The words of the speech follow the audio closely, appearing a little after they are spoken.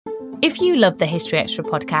If you love the History Extra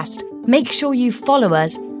podcast, make sure you follow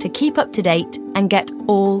us to keep up to date and get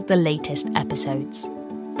all the latest episodes.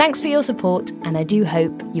 Thanks for your support, and I do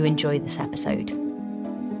hope you enjoy this episode.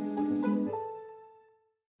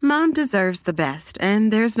 Mom deserves the best,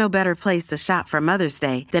 and there's no better place to shop for Mother's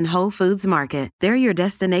Day than Whole Foods Market. They're your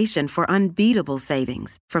destination for unbeatable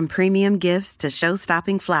savings, from premium gifts to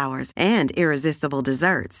show-stopping flowers and irresistible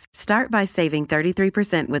desserts. Start by saving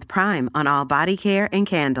 33% with Prime on all body care and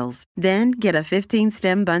candles. Then get a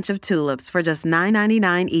 15-stem bunch of tulips for just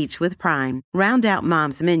 $9.99 each with Prime. Round out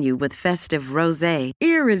Mom's menu with festive rosé,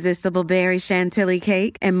 irresistible berry chantilly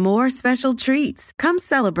cake, and more special treats. Come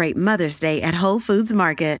celebrate Mother's Day at Whole Foods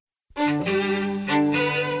Market.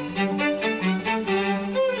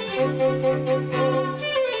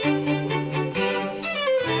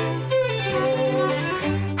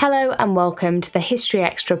 Hello and welcome to the History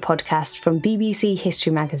Extra podcast from BBC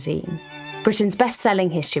History Magazine, Britain's best-selling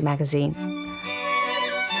history magazine.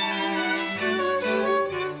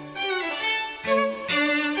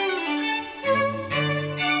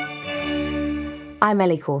 I'm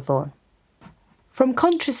Ellie Cawthorne. From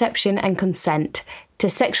contraception and consent to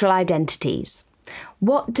sexual identities,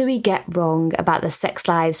 what do we get wrong about the sex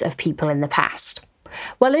lives of people in the past?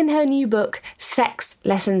 Well, in her new book, Sex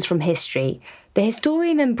Lessons from History, the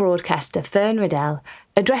historian and broadcaster Fern Riddell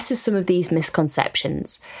addresses some of these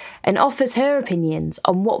misconceptions and offers her opinions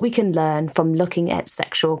on what we can learn from looking at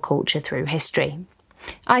sexual culture through history.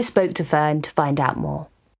 I spoke to Fern to find out more.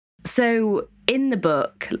 So, in the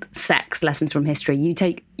book, Sex Lessons from History, you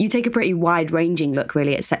take a pretty wide-ranging look,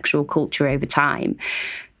 really, at sexual culture over time.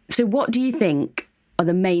 So what do you think are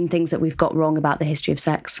the main things that we've got wrong about the history of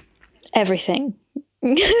sex? Everything.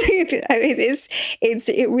 It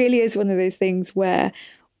really is one of those things where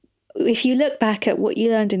if you look back at what you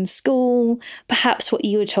learned in school, perhaps what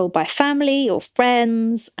you were told by family or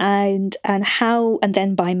friends, and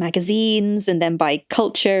then by magazines, and then by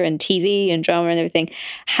culture and TV and drama and everything,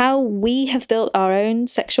 how we have built our own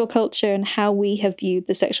sexual culture and how we have viewed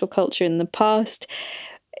the sexual culture in the past,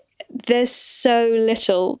 there's so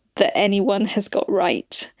little that anyone has got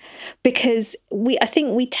right. Because I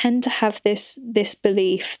think we tend to have this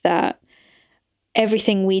belief that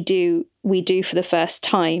everything we do for the first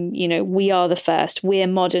time. You know, we are the first, we're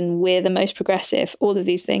modern, we're the most progressive, all of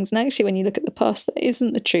these things. And actually, when you look at the past, that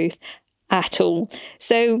isn't the truth at all.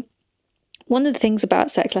 So one of the things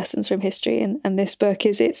about Sex Lessons from History and this book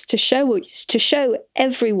is it's to show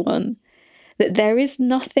everyone that there is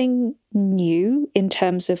nothing new in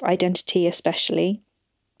terms of identity, especially,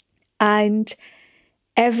 and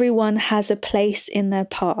everyone has a place in their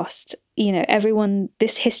past. You know, everyone,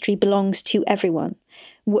 this history belongs to everyone.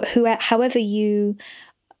 However you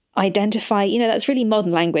identify, you know, that's really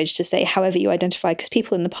modern language to say however you identify, because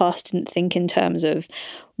people in the past didn't think in terms of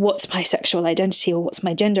what's my sexual identity or what's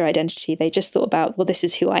my gender identity. They just thought about, well, this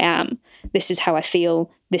is who I am. This is how I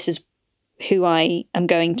feel. This is who I am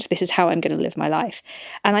this is how I'm going to live my life.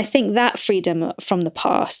 And I think that freedom from the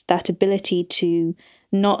past, that ability to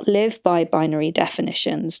not live by binary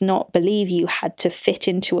definitions, not believe you had to fit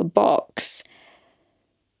into a box,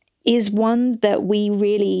 is one that we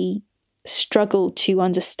really struggle to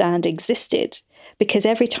understand existed. Because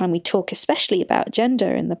every time we talk, especially about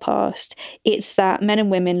gender in the past, it's that men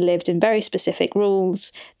and women lived in very specific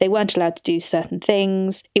rules. They weren't allowed to do certain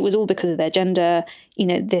things. It was all because of their gender, you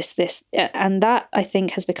know, this. And that, I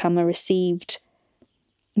think, has become a received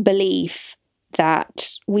belief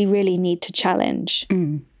that we really need to challenge.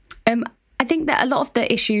 I think that a lot of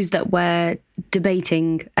the issues that we're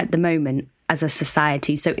debating at the moment as a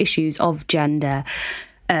society, so issues of gender,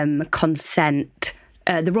 consent,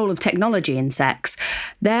 the role of technology in sex,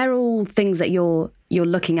 they're all things that you're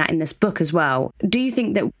looking at in this book as well. Do you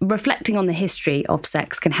think that reflecting on the history of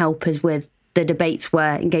sex can help us with the debates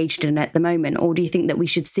we're engaged in at the moment, or do you think that we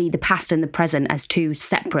should see the past and the present as two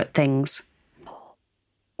separate things?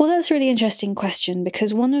 Well, that's a really interesting question,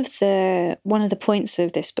 because one of the points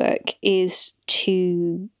of this book is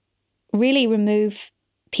to really remove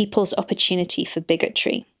people's opportunity for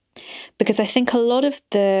bigotry. Because I think a lot of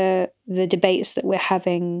the debates that we're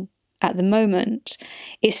having at the moment,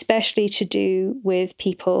 especially to do with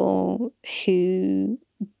people who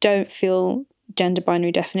don't feel gender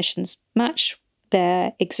binary definitions match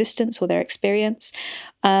their existence or their experience,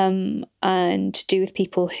 and to do with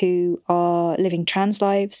people who are living trans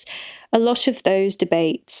lives, a lot of those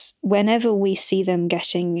debates, whenever we see them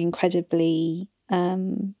getting incredibly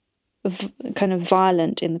kind of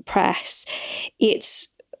violent in the press, it's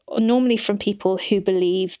normally from people who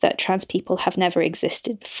believe that trans people have never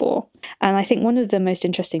existed before. And I think one of the most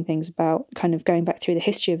interesting things about kind of going back through the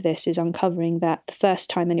history of this is uncovering that the first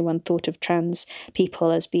time anyone thought of trans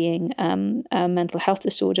people as being a mental health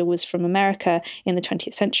disorder was from America in the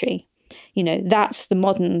 20th century. You know, that's the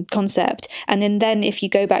modern concept. And then if you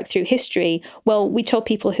go back through history, well, we told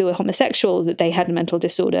people who were homosexual that they had a mental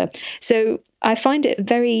disorder. So I find it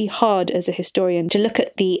very hard as a historian to look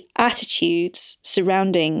at the attitudes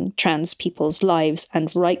surrounding trans people's lives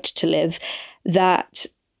and right to live, that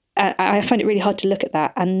I find it really hard to look at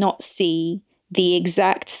that and not see the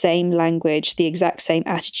exact same language, the exact same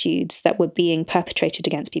attitudes that were being perpetrated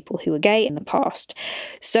against people who were gay in the past.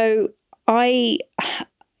 So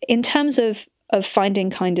in terms of finding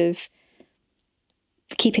kind of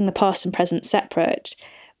keeping the past and present separate,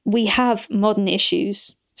 we have modern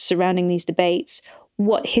issues surrounding these debates.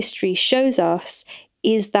 What history shows us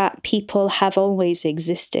is that people have always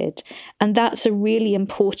existed. And that's a really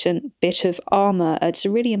important bit of armor. It's a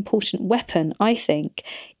really important weapon, I think,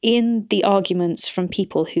 in the arguments from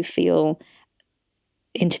people who feel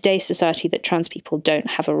in today's society that trans people don't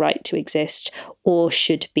have a right to exist or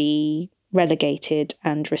should be relegated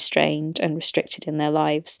and restrained and restricted in their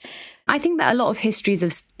lives. I think that a lot of histories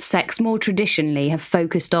of sex more traditionally have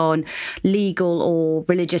focused on legal or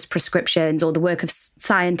religious prescriptions or the work of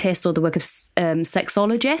scientists or the work of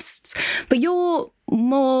sexologists. But you're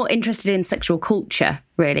more interested in sexual culture,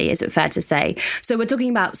 really, is it fair to say? So we're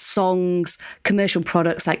talking about songs, commercial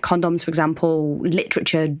products like condoms, for example,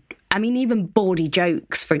 literature, I mean, even bawdy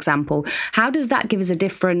jokes, for example. How does that give us a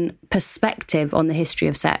different perspective on the history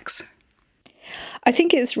of sex? I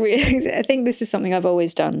think this is something I've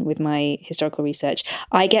always done with my historical research.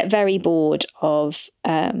 I get very bored of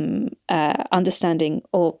understanding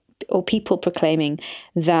or people proclaiming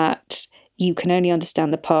that you can only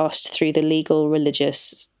understand the past through the legal,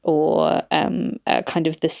 religious, or kind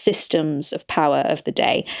of the systems of power of the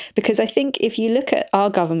day. Because I think if you look at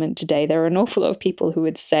our government today, there are an awful lot of people who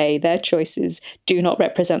would say their choices do not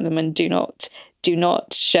represent them and do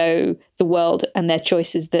not show the world and their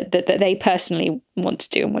choices that they personally want to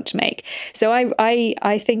do and want to make. So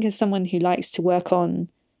I think as someone who likes to work on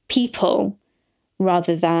people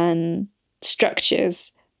rather than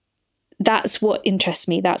structures, that's what interests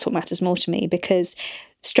me. That's what matters more to me, because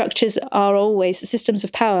structures are always, systems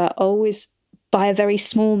of power are always by a very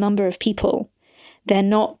small number of people. They're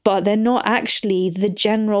not actually the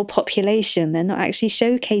general population. They're not actually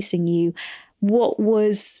showcasing you what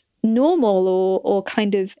was normal or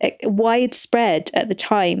kind of widespread at the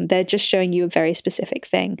time. They're just showing you a very specific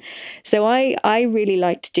thing. So I really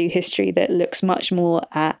like to do history that looks much more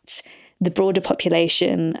at the broader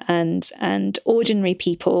population and ordinary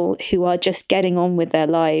people who are just getting on with their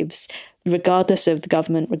lives, regardless of the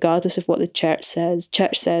government, regardless of what the church says,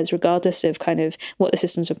 regardless of kind of what the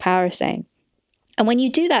systems of power are saying. And when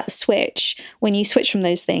you do that switch, when you switch from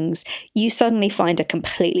those things, you suddenly find a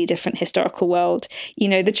completely different historical world. You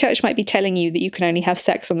know, the church might be telling you that you can only have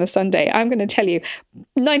sex on the Sunday. I'm going to tell you,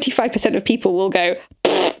 95% of people will go,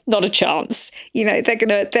 not a chance. You know,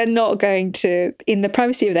 they're not going to, in the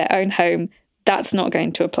privacy of their own home, that's not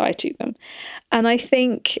going to apply to them. And I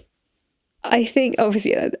think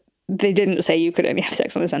obviously they didn't say you could only have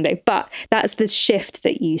sex on the Sunday, but that's the shift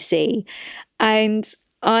that you see. And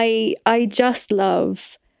I just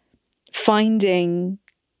love finding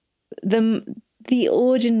the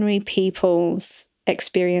ordinary people's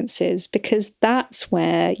experiences, because that's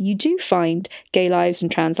where you do find gay lives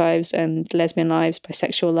and trans lives and lesbian lives,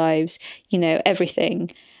 bisexual lives, you know,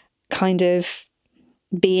 everything kind of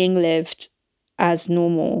being lived as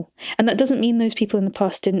normal. And that doesn't mean those people in the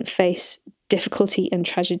past didn't face difficulty and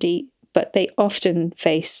tragedy, but they often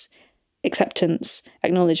face acceptance,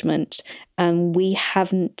 acknowledgement, and we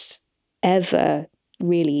haven't ever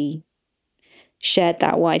really shared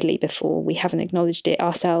that widely before. We haven't acknowledged it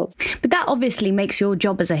ourselves. But that obviously makes your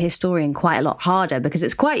job as a historian quite a lot harder, because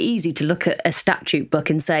it's quite easy to look at a statute book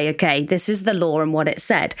and say, okay, this is the law and what it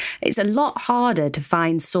said. It's a lot harder to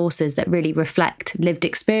find sources that really reflect lived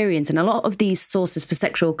experience. And a lot of these sources for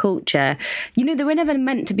sexual culture, you know, they were never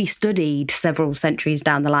meant to be studied several centuries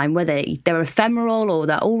down the line, whether they're ephemeral or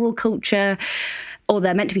they're oral culture, or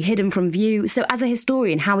they're meant to be hidden from view. So as a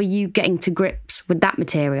historian, how are you getting to grips with that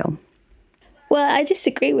material? Well, I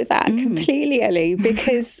disagree with that completely, Ellie,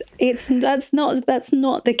 because that's not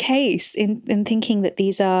the case in thinking that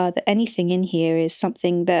that anything in here is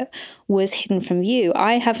something that was hidden from view.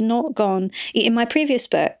 I have not gone in my previous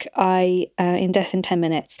book. In Death in 10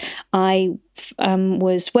 Minutes, I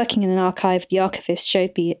was working in an archive. The archivist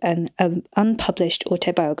showed me an unpublished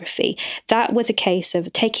autobiography. That was a case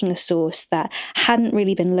of taking a source that hadn't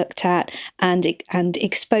really been looked at and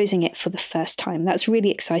exposing it for the first time. That's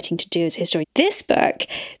really exciting to do as a historian. This book,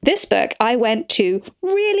 I went to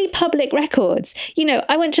really public records. You know,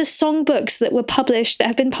 I went to songbooks that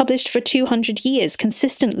have been published for 200 years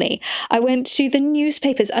consistently. I went to the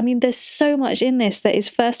newspapers. I mean, there's so much in this that is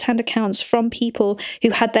first-hand accounts from people who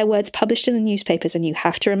had their words published in the newspapers, and you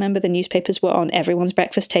have to remember the newspapers were on everyone's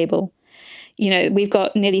breakfast table. You know, we've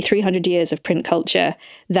got nearly 300 years of print culture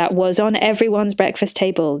that was on everyone's breakfast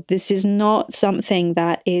table. This is not something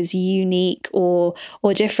that is unique or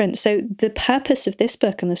different. So the purpose of this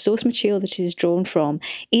book and the source material that it is drawn from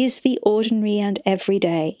is the ordinary and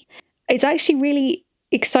everyday. It's actually really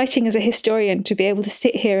exciting as a historian to be able to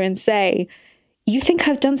sit here and say, you think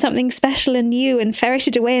I've done something special and new and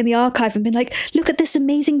ferreted away in the archive and been like, look at this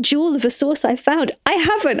amazing jewel of a source I found. I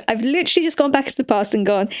haven't. I've literally just gone back into the past and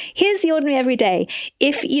gone, here's the ordinary everyday.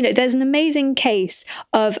 If, you know, there's an amazing case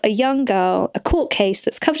of a young girl, a court case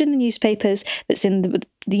that's covered in the newspapers, that's in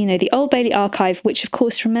the Old Bailey archive, which of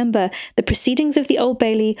course, remember, the proceedings of the Old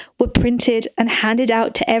Bailey were printed and handed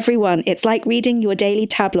out to everyone. It's like reading your daily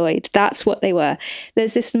tabloid. That's what they were.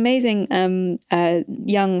 There's this amazing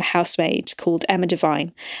young housemaid called Emma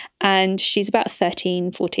Devine, and she's about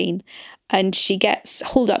 13, 14, and she gets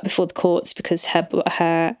hauled up before the courts because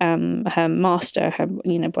her master, her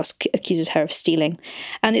boss, accuses her of stealing.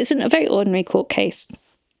 And it's a very ordinary court case,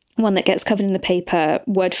 one that gets covered in the paper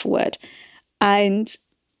word for word. And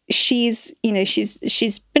she's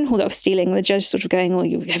been hauled up for stealing. The judge sort of going, "Oh,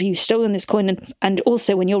 have you stolen this coin? And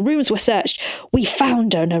also, when your rooms were searched, we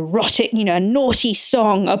found an erotic, a naughty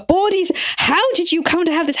song, a bawdy's. How did you come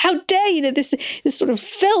to have this? How dare this sort of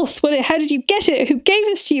filth? How did you get it? Who gave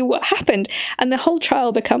this to you? What happened?" And the whole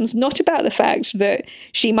trial becomes not about the fact that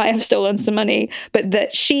she might have stolen some money, but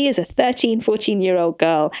that she, as a 13, 14-year-old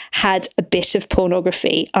girl, had a bit of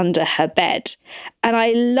pornography under her bed. And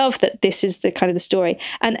I love that this is the kind of the story.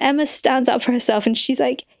 And Emma stands up for herself and she's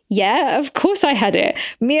like, yeah, of course I had it.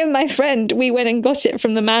 Me and my friend, we went and got it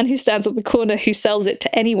from the man who stands at the corner who sells it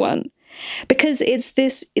to anyone. Because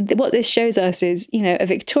what this shows us is, a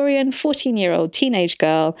Victorian 14-year-old teenage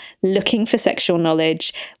girl looking for sexual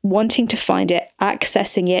knowledge, wanting to find it,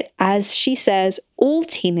 accessing it, as she says, all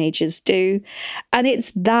teenagers do. And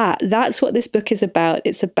that's what this book is about.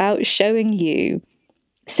 It's about showing you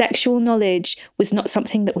sexual knowledge was not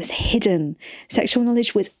something that was hidden. Sexual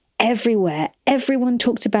knowledge was everywhere. Everyone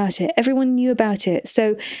talked about it. Everyone knew about it.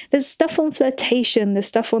 So there's stuff on flirtation, there's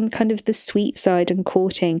stuff on kind of the sweet side and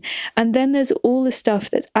courting. And then there's all the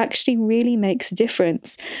stuff that actually really makes a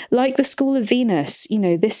difference. Like the School of Venus.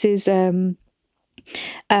 This is an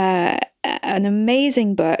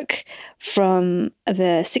amazing book from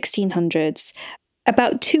the 1600s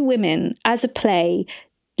about two women as a play,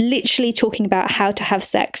 literally talking about how to have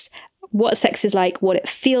sex, what sex is like, what it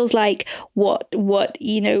feels like, what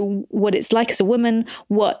it's like as a woman,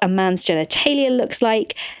 what a man's genitalia looks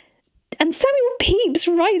like. And Samuel Pepys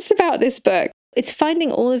writes about this book. It's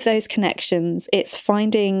finding all of those connections. It's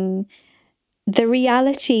finding the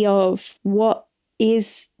reality of what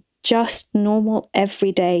is just normal,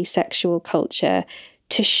 everyday sexual culture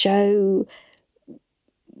to show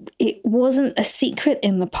it wasn't a secret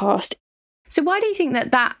in the past. So why do you think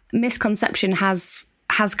that misconception has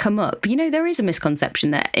come up? There is a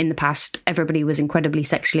misconception that in the past everybody was incredibly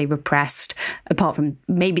sexually repressed, apart from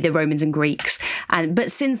maybe the Romans and Greeks.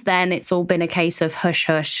 But since then, it's all been a case of hush,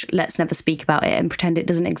 hush, let's never speak about it and pretend it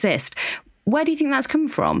doesn't exist. Where do you think that's come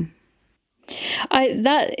from?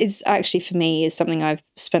 That is actually, for me, is something I've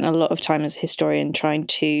spent a lot of time as a historian trying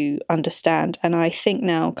to understand. And I think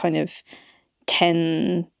now, kind of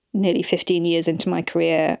 10, nearly 15 years into my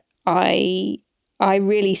career, I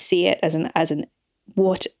really see it as an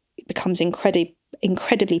what becomes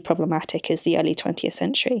incredibly problematic is the early 20th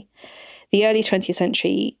century. The early 20th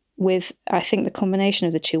century, with, I think, the combination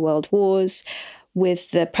of the two world wars,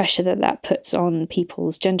 with the pressure that puts on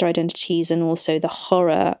people's gender identities, and also the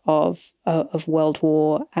horror of World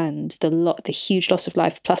War and the huge loss of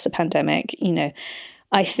life plus a pandemic.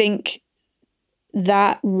 I think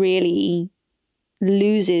that really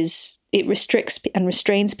restricts and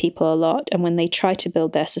restrains people a lot. And when they try to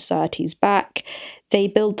build their societies back, they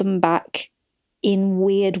build them back in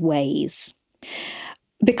weird ways.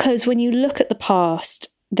 Because when you look at the past,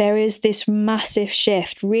 there is this massive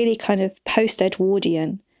shift, really kind of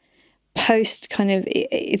post-Edwardian,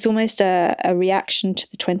 it's almost a reaction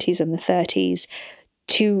to the 20s and the 30s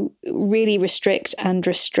to really restrict and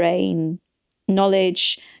restrain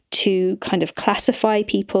knowledge, to kind of classify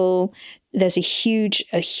people, there's a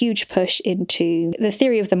huge push into the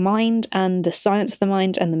theory of the mind and the science of the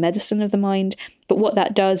mind and the medicine of the mind. But what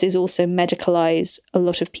that does is also medicalize a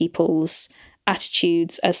lot of people's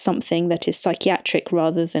attitudes as something that is psychiatric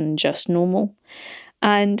rather than just normal.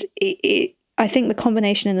 And I think the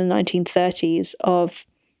combination in the 1930s of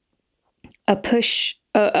a push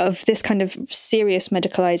of this kind of serious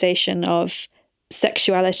medicalization of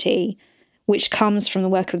sexuality, which comes from the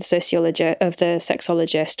work of the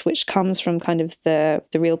sexologist, which comes from kind of the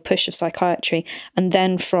real push of psychiatry, and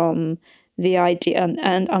then from the idea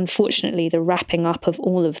and unfortunately the wrapping up of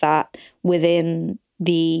all of that within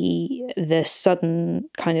the sudden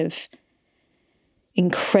kind of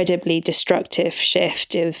incredibly destructive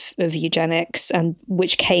shift of eugenics, and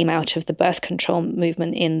which came out of the birth control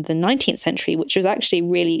movement in the 19th century, which was actually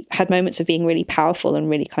really had moments of being really powerful and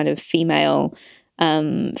really kind of female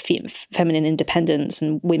feminine independence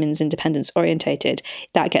and women's independence orientated.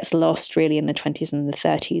 That gets lost really in the 20s and the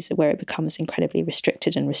 30s, where it becomes incredibly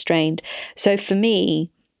restricted and restrained. So for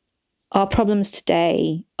me, our problems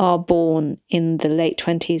today are born in the late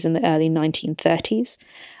 20s and the early 1930s.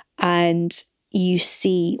 And you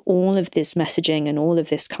see all of this messaging and all of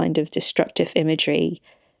this kind of destructive imagery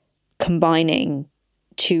combining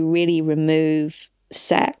to really remove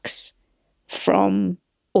sex from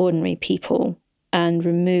ordinary people and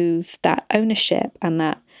remove that ownership and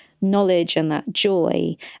that knowledge and that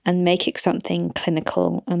joy and make it something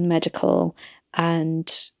clinical and medical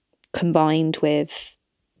and combined with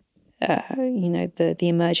the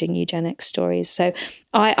emerging eugenics stories. So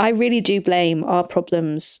I really do blame our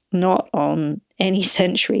problems not on any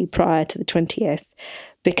century prior to the 20th,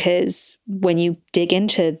 because when you dig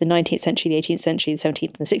into the 19th century, the 18th century, the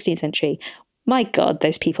 17th and the 16th century, my God,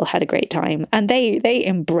 those people had a great time, and they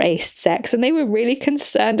embraced sex, and they were really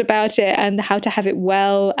concerned about it and how to have it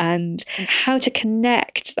well and how to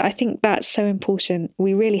connect. I think that's so important.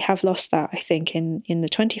 We really have lost that, I think, in the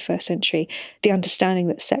 21st century, the understanding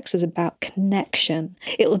that sex was about connection.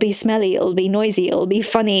 It'll be smelly, it'll be noisy, it'll be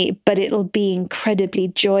funny, but it'll be incredibly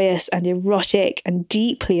joyous and erotic and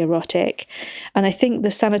deeply erotic. And I think the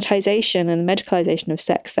sanitization and medicalization of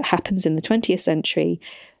sex that happens in the 20th century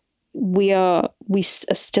we are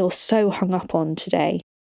still so hung up on today.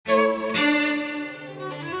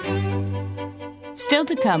 Still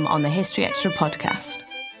to come on the History Extra podcast.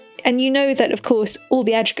 And you know that, of course, all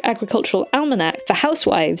the agricultural almanac for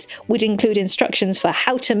housewives would include instructions for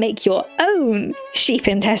how to make your own sheep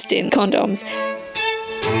intestine condoms.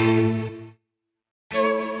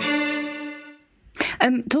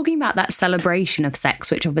 Talking about that celebration of sex,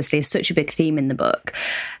 which obviously is such a big theme in the book,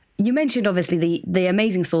 you mentioned, obviously, the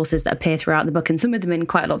amazing sources that appear throughout the book, and some of them in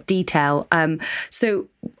quite a lot of detail. So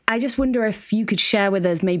I just wonder if you could share with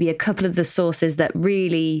us maybe a couple of the sources that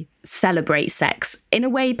really celebrate sex in a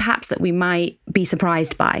way perhaps that we might be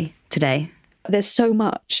surprised by today. There's so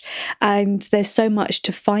much, and there's so much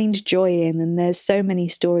to find joy in, and there's so many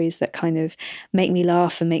stories that kind of make me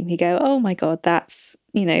laugh and make me go, oh my God, that's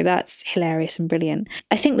hilarious and brilliant.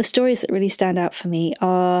 I think the stories that really stand out for me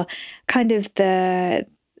are kind of the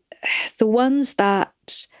ones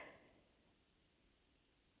that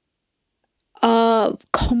are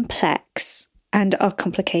complex and are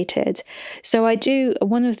complicated. So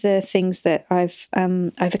one of the things that I've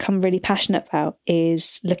become really passionate about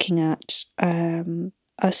is looking at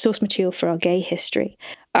a source material for our gay history.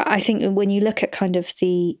 I think when you look at kind of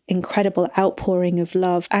the incredible outpouring of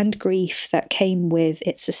love and grief that came with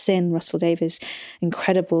It's a Sin, Russell Davies'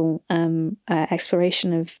 incredible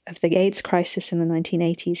exploration of the AIDS crisis in the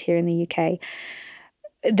 1980s here in the UK,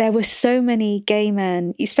 there were so many gay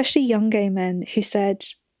men, especially young gay men, who said,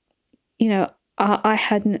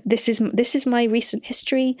 this is my recent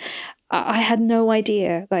history. I had no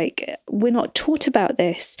idea. Like, we're not taught about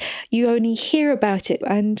this. You only hear about it.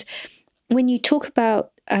 And when you talk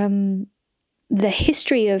about the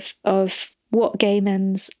history of what gay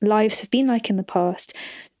men's lives have been like in the past,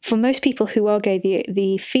 for most people who are gay,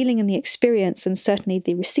 the feeling and the experience, and certainly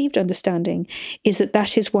the received understanding, is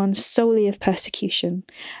that is one solely of persecution,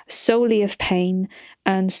 solely of pain,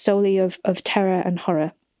 and solely of terror and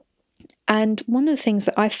horror. And one of the things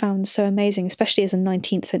that I found so amazing, especially as a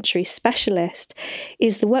 19th century specialist,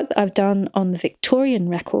 is the work that I've done on the Victorian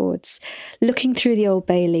records, looking through the Old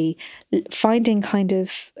Bailey, finding kind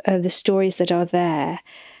of the stories that are there.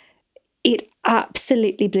 It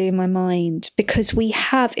absolutely blew my mind, because we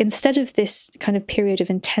have, instead of this kind of period of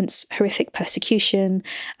intense, horrific persecution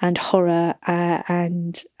and horror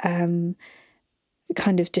and kind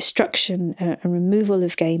of destruction and removal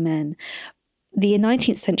of gay men, the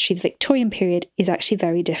 19th century, the Victorian period, is actually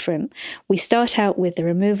very different. We start out with the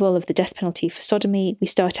removal of the death penalty for sodomy. We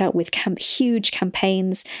start out with huge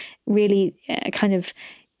campaigns, really kind of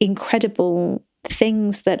incredible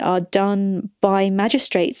things that are done by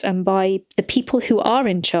magistrates and by the people who are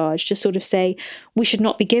in charge to sort of say, we should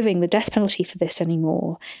not be giving the death penalty for this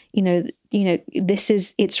anymore.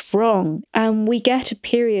 It's wrong. And we get a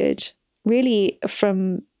period really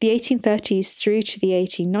from the 1830s through to the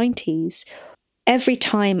 1890s. Every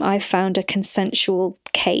time I've found a consensual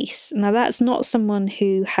case, now that's not someone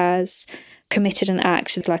who has committed an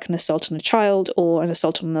act like an assault on a child or an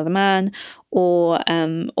assault on another man or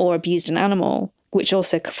abused an animal, which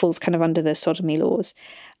also falls kind of under the sodomy laws.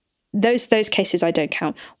 Those cases I don't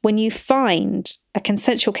count. When you find a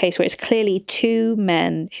consensual case where it's clearly two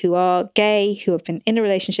men who are gay, who have been in a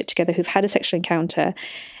relationship together, who've had a sexual encounter,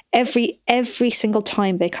 every single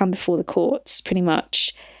time they come before the courts, pretty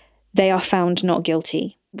much, they are found not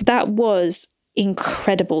guilty. That was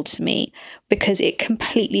incredible to me because it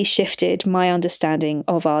completely shifted my understanding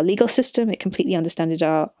of our legal system. It completely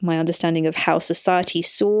my understanding of how society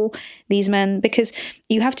saw these men, because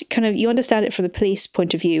you have to you understand it from the police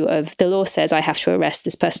point of view of the law says I have to arrest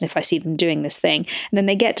this person if I see them doing this thing. And then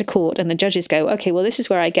they get to court and the judges go, okay, well, this is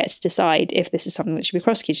where I get to decide if this is something that should be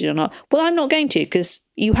prosecuted or not. Well, I'm not going to because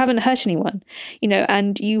you haven't hurt anyone,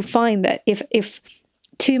 and you find that if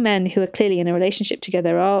two men who are clearly in a relationship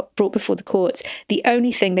together are brought before the courts, the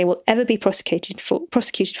only thing they will ever be prosecuted for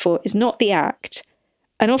is not the act.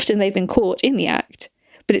 And often they've been caught in the act,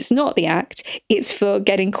 but it's not the act. It's for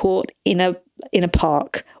getting caught in a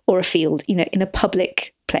park or a field, in a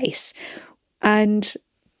public place. And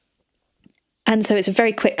so it's a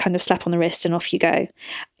very quick kind of slap on the wrist and off you go.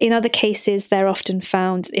 In other cases, they're often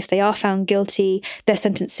found, if they are found guilty, their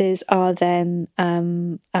sentences are then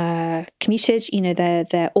commuted,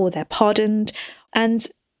 they're pardoned. And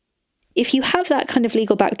if you have that kind of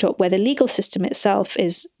legal backdrop where the legal system itself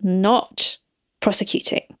is not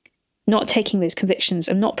prosecuting, not taking those convictions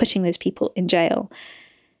and not putting those people in jail,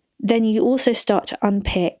 then you also start to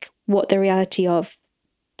unpick what the reality of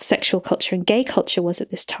sexual culture and gay culture was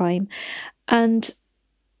at this time. And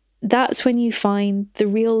that's when you find the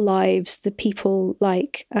real lives, the people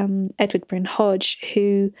like Edward Bryn Hodge,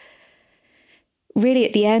 who really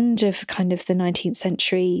at the end of kind of the 19th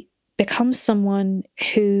century becomes someone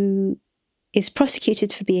who is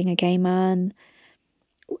prosecuted for being a gay man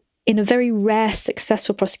in a very rare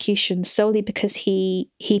successful prosecution solely because he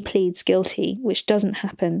pleads guilty, which doesn't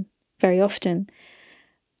happen very often,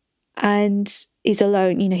 and is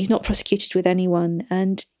alone. He's not prosecuted with anyone,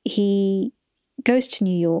 and he goes to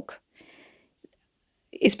New York,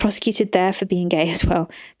 is prosecuted there for being gay as well,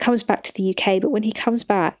 comes back to the UK, but when he comes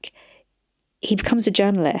back, he becomes a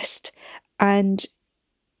journalist, and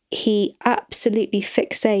he absolutely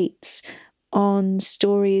fixates on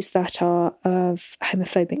stories that are of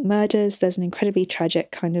homophobic murders. There's an incredibly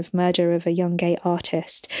tragic kind of murder of a young gay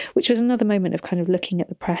artist, which was another moment of kind of looking at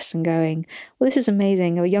the press and going, well, this is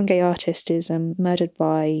amazing. A young gay artist is murdered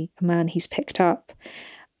by a man he's picked up.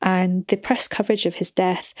 And the press coverage of his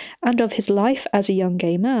death and of his life as a young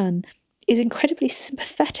gay man is incredibly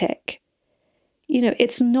sympathetic.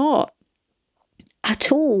 It's not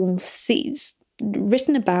at all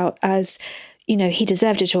written about as, he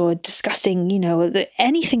deserved it or disgusting,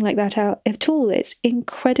 anything like that at all. It's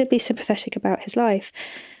incredibly sympathetic about his life.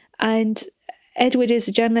 And Edward is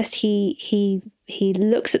a journalist. He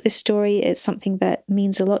looks at this story. It's something that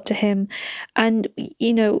means a lot to him. And,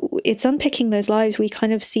 it's unpicking those lives. We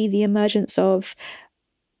kind of see the emergence of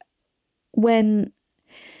when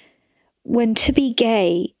to be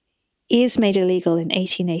gay is made illegal in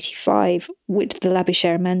 1885 with the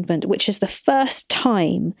Labouchere Amendment, which is the first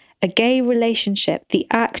time a gay relationship, the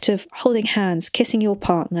act of holding hands, kissing your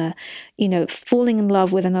partner, falling in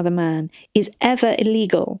love with another man, is ever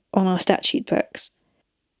illegal on our statute books.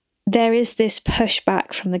 There is this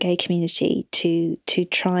pushback from the gay community to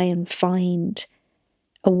try and find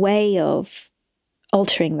a way of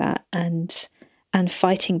altering that and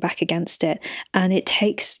fighting back against it. And it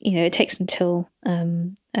takes until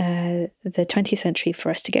the 20th century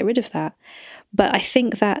for us to get rid of that. But I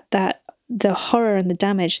think that the horror and the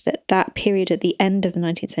damage that period at the end of the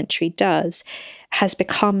 19th century does has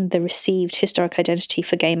become the received historic identity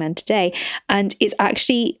for gay men today. And it's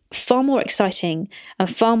actually far more exciting and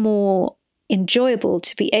far more enjoyable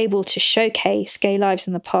to be able to showcase gay lives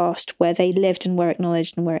in the past where they lived and were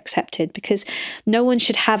acknowledged and were accepted, because no one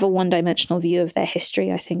should have a one-dimensional view of their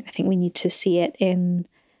history. I think we need to see it in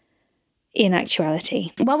in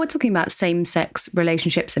actuality. While we're talking about same-sex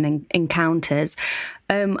relationships and encounters,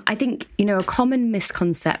 I think, a common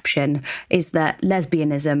misconception is that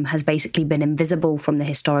lesbianism has basically been invisible from the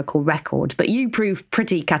historical record. But you prove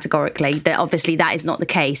pretty categorically that obviously that is not the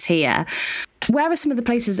case here. Where are some of the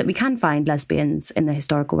places that we can find lesbians in the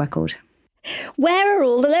historical record? Where are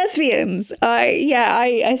all the lesbians? I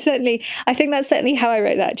think that's certainly how I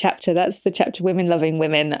wrote that chapter. That's the chapter Women Loving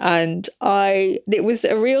Women. And it was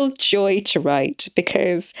a real joy to write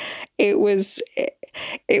because it was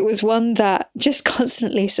one that just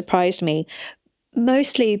constantly surprised me,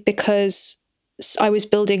 mostly because I was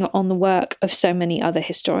building on the work of so many other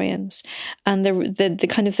historians, and the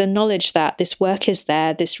kind of the knowledge that this work is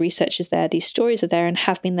there, this research is there, these stories are there and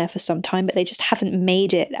have been there for some time, but they just haven't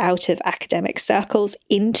made it out of academic circles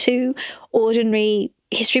into ordinary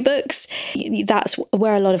history books. That's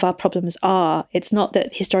where a lot of our problems are. It's not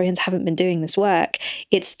that historians haven't been doing this work,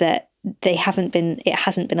 it's that it hasn't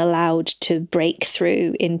been allowed to break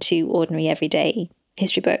through into ordinary everyday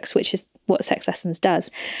history books, which is what Sex Lessons does.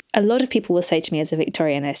 A lot of people will say to me as a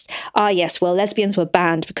Victorianist, yes, well, lesbians were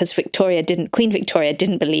banned because Queen Victoria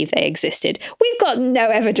didn't believe they existed. We've got no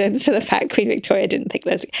evidence for the fact Queen Victoria didn't think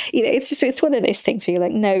lesbians. It's one of those things where you're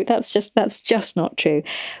like, no, that's just not true.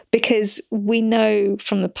 Because we know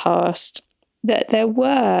from the past that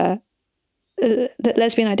that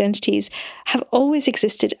lesbian identities have always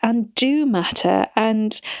existed and do matter.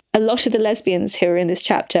 And a lot of the lesbians who are in this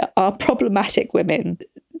chapter are problematic women.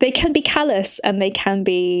 They can be callous and they can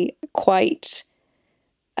be quite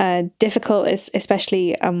difficult,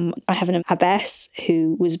 especially I have an abbess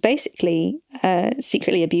who was basically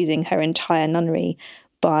secretly abusing her entire nunnery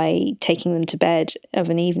by taking them to bed of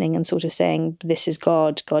an evening and sort of saying, this is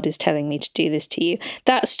God is telling me to do this to you.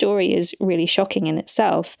 That story is really shocking in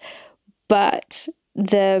itself. But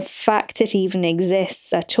the fact it even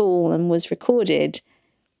exists at all and was recorded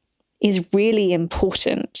is really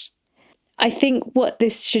important. I think what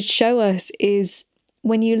this should show us is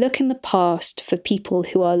when you look in the past for people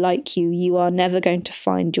who are like you, you are never going to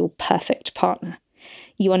find your perfect partner.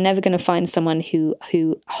 You are never going to find someone who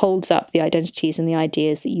holds up the identities and the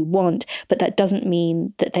ideas that you want, but that doesn't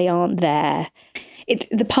mean that they aren't there.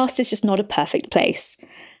 The past is just not a perfect place.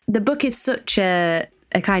 The book is such a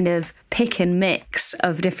kind of pick and mix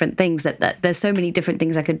of different things that there's so many different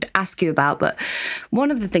things I could ask you about. But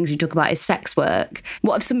one of the things you talk about is sex work.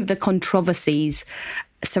 What have some of the controversies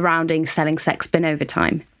surrounding selling sex been over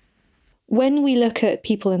time? When we look at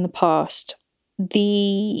people in the past,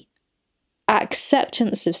 the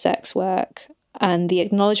acceptance of sex work and the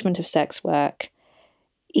acknowledgement of sex work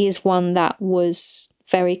is one that was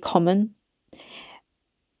very common.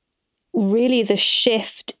 Really, the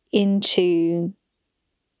shift into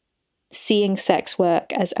seeing sex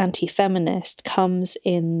work as anti-feminist comes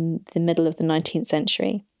in the middle of the 19th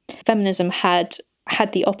century. Feminism had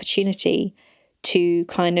the opportunity to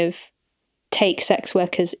kind of take sex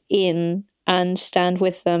workers in and stand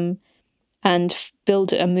with them and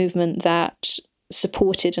build a movement that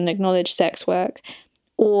supported and acknowledged sex work,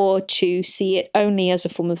 or to see it only as a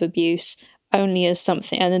form of abuse, only as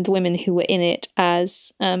something, and then the women who were in it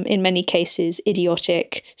as, in many cases,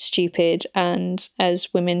 idiotic, stupid, and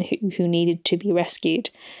as women who needed to be rescued.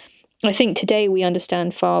 I think today we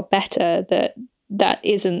understand far better that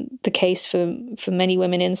isn't the case for many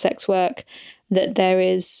women in sex work, that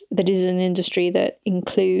is an industry that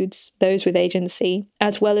includes those with agency,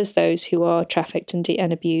 as well as those who are trafficked and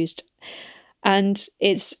abused. And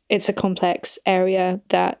it's a complex area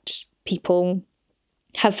that people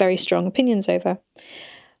have very strong opinions over.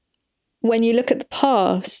 When you look at the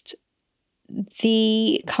past,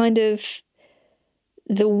 the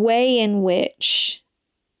way in which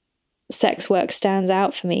sex work stands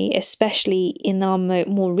out for me, especially in our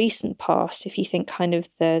more recent past, if you think kind of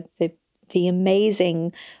the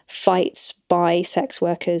amazing fights by sex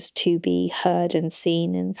workers to be heard and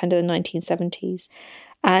seen in kind of the 1970s.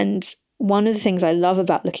 And one of the things I love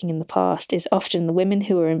about looking in the past is often the women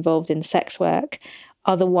who are involved in sex work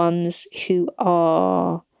are the ones who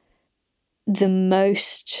are the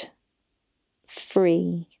most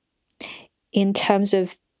free in terms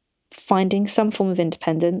of finding some form of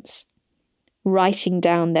independence, writing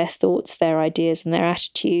down their thoughts, their ideas, and their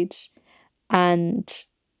attitudes, and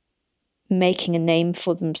making a name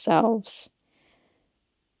for themselves.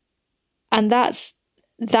 And that's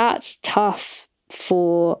tough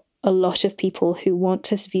for a lot of people who want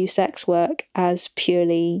to view sex work as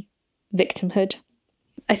purely victimhood.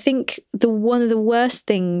 I think one of the worst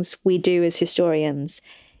things we do as historians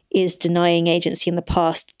is denying agency in the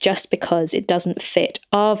past just because it doesn't fit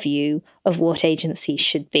our view of what agency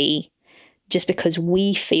should be, just because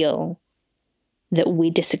we feel that we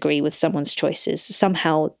disagree with someone's choices.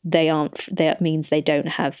 Somehow that means they don't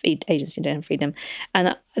have agency, don't have freedom.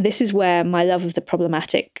 And this is where my love of the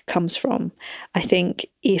problematic comes from. I think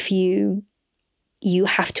if you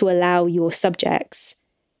have to allow your subjects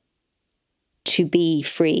to be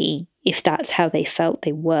free, if that's how they felt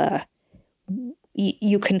they were,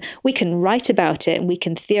 we can write about it and we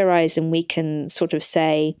can theorize and we can sort of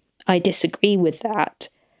say, I disagree with that,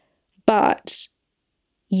 but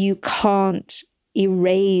you can't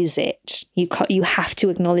erase it. You have to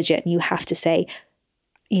acknowledge it, and you have to say,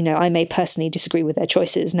 I may personally disagree with their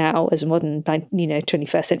choices now as a modern,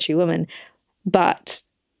 21st century woman, but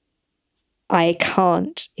I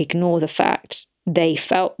can't ignore the fact they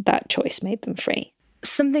felt that choice made them free.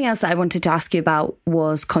 Something else that I wanted to ask you about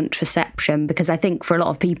was contraception, because I think for a lot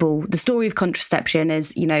of people, the story of contraception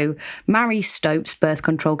is, Marie Stopes' birth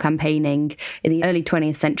control campaigning in the early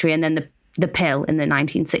 20th century and then the pill in the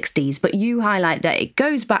 1960s. But you highlight that it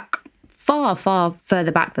goes back far, far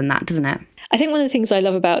further back than that, doesn't it? I think one of the things I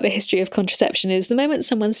love about the history of contraception is the moment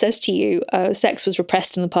someone says to you, sex was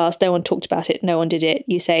repressed in the past, no one talked about it, no one did it,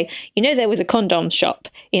 you say, there was a condom shop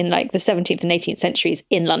in like the 17th and 18th centuries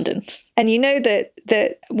in London. And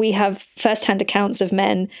that we have first-hand accounts of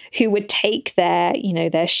men who would take their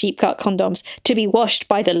sheep-cut condoms to be washed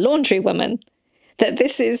by the laundry woman. That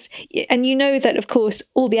this is, and that, of course,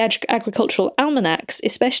 all the agricultural almanacs,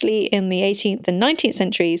 especially in the 18th and 19th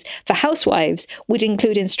centuries for housewives, would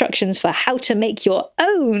include instructions for how to make your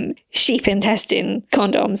own sheep intestine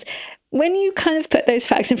condoms. When you kind of put those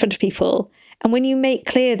facts in front of people, and when you make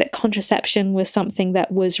clear that contraception was something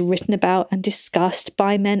that was written about and discussed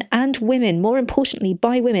by men and women, more importantly,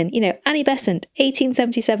 by women, Annie Besant,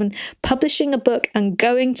 1877, publishing a book and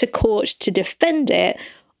going to court to defend it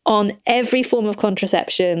on every form of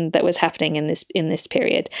contraception that was happening in this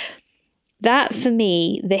period. That, for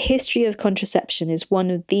me, the history of contraception is one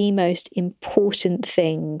of the most important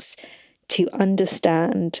things to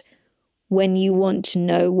understand when you want to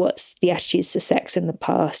know what's the attitudes to sex in the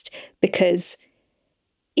past. Because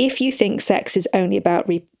if you think sex is only about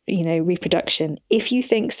reproduction, if you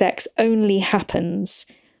think sex only happens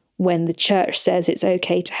when the church says it's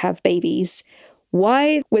okay to have babies,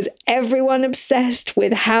 why was everyone obsessed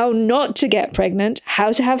with how not to get pregnant,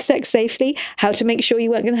 how to have sex safely, how to make sure you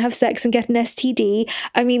weren't going to have sex and get an STD?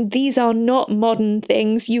 I mean, these are not modern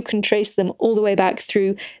things. You can trace them all the way back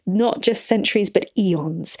through not just centuries, but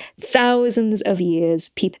eons, thousands of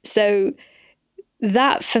years. So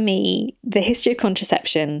that, for me, the history of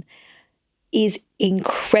contraception is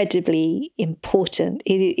incredibly important.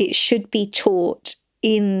 It should be taught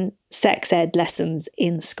in sex ed lessons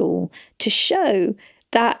in school to show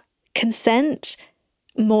that consent,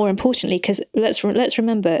 more importantly, because let's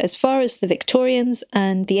remember, as far as the Victorians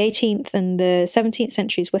and the 18th and the 17th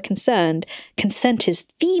centuries were concerned, consent is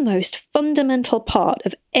the most fundamental part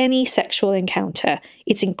of any sexual encounter.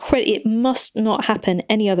 It must not happen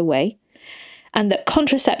any other way. And that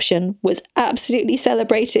contraception was absolutely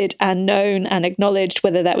celebrated and known and acknowledged,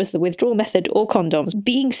 whether that was the withdrawal method or condoms.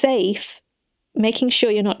 Being safe, making sure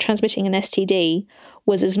you're not transmitting an STD,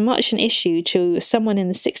 was as much an issue to someone in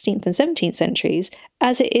the 16th and 17th centuries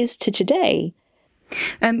as it is to today.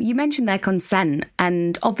 You mentioned their consent,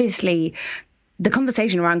 and obviously the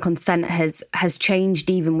conversation around consent has changed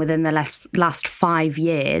even within the last 5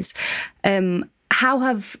 years. How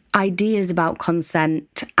have ideas about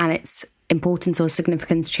consent and its importance or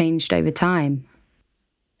significance changed over time?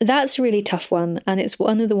 That's a really tough one, and it's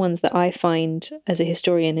one of the ones that I find as a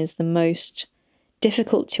historian is the most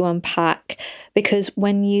difficult to unpack, because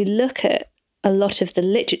when you look at a lot of the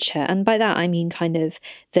literature, and by that I mean kind of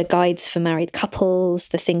the guides for married couples,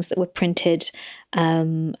 the things that were printed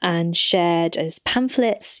and shared as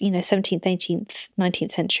pamphlets, 17th, 18th,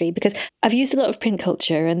 19th century, because I've used a lot of print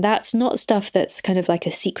culture, and that's not stuff that's kind of like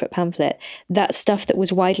a secret pamphlet. That's stuff that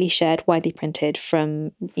was widely shared, widely printed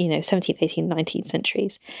from, 17th, 18th, 19th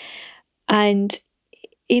centuries. And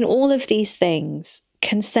in all of these things,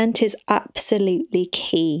 consent is absolutely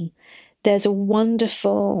key. There's a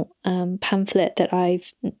wonderful pamphlet that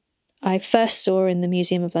I first saw in the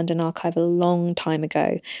Museum of London Archive a long time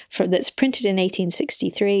ago, that's printed in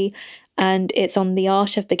 1863, and it's on the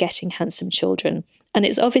art of begetting handsome children. And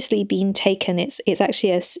it's obviously been taken. It's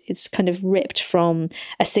actually it's kind of ripped from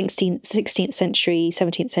a 16th century,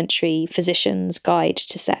 17th century physician's guide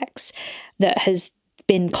to sex that has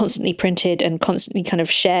been constantly printed and constantly kind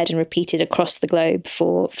of shared and repeated across the globe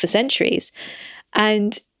for centuries.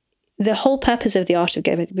 And the whole purpose of the art of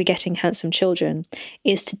begetting handsome children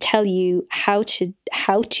is to tell you how to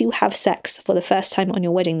have sex for the first time on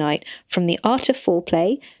your wedding night, from the art of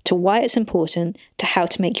foreplay to why it's important to how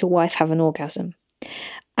to make your wife have an orgasm.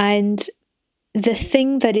 And the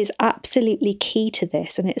thing that is absolutely key to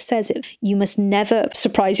this, and it says it, you must never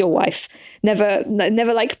surprise your wife, never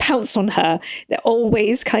like pounce on her. They're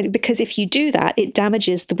always because if you do that, it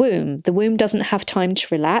damages the womb. The womb doesn't have time to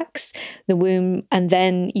relax, and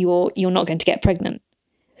then you're not going to get pregnant.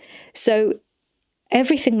 So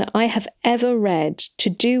everything that I have ever read to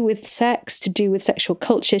do with sex, to do with sexual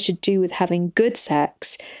culture, to do with having good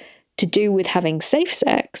sex, to do with having safe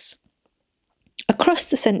sex, across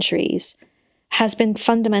the centuries, has been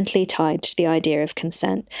fundamentally tied to the idea of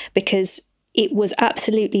consent, because it was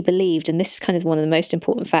absolutely believed, and this is kind of one of the most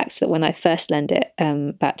important facts that when I first learned it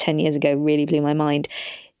about 10 years ago really blew my mind,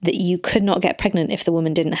 that you could not get pregnant if the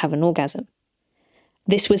woman didn't have an orgasm.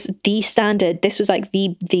 This was the standard. This was like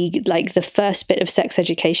the first bit of sex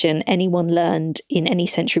education anyone learned in any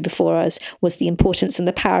century before us, was the importance and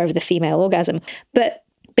the power of the female orgasm. But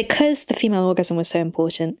because the female orgasm was so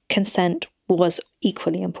important, consent was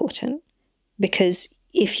equally important. Because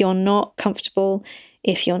if you're not comfortable,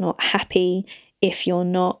 if you're not happy, if you're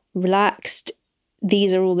not relaxed,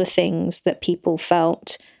 these are all the things that people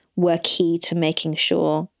felt were key to making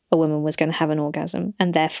sure a woman was going to have an orgasm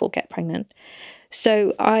and therefore get pregnant.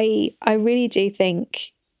 So I really do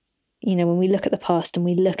think, when we look at the past and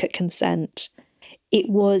we look at consent, it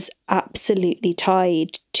was absolutely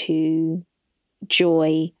tied to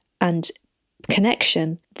joy and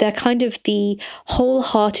connection. They're kind of the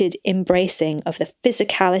wholehearted embracing of the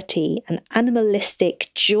physicality and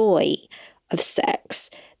animalistic joy of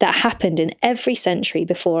sex that happened in every century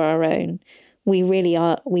before our own. We've really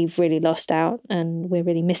lost out, and we're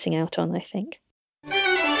really missing out on, I think.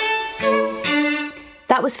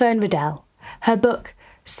 That was Fern Riddell. Her book,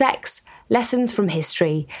 Sex, Lessons from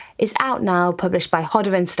History, is out now, published by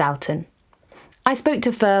Hodder and Stoughton. I spoke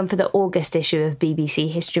to Fern for the August issue of BBC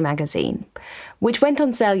History magazine, which went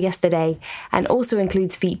on sale yesterday and also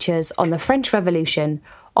includes features on the French Revolution,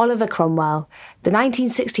 Oliver Cromwell, the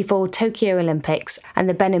 1964 Tokyo Olympics and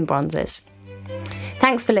the Benin Bronzes.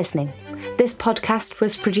 Thanks for listening. This podcast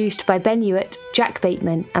was produced by Ben Hewitt, Jack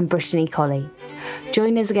Bateman and Brittany Colley.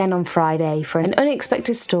 Join us again on Friday for an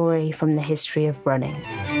unexpected story from the history of running.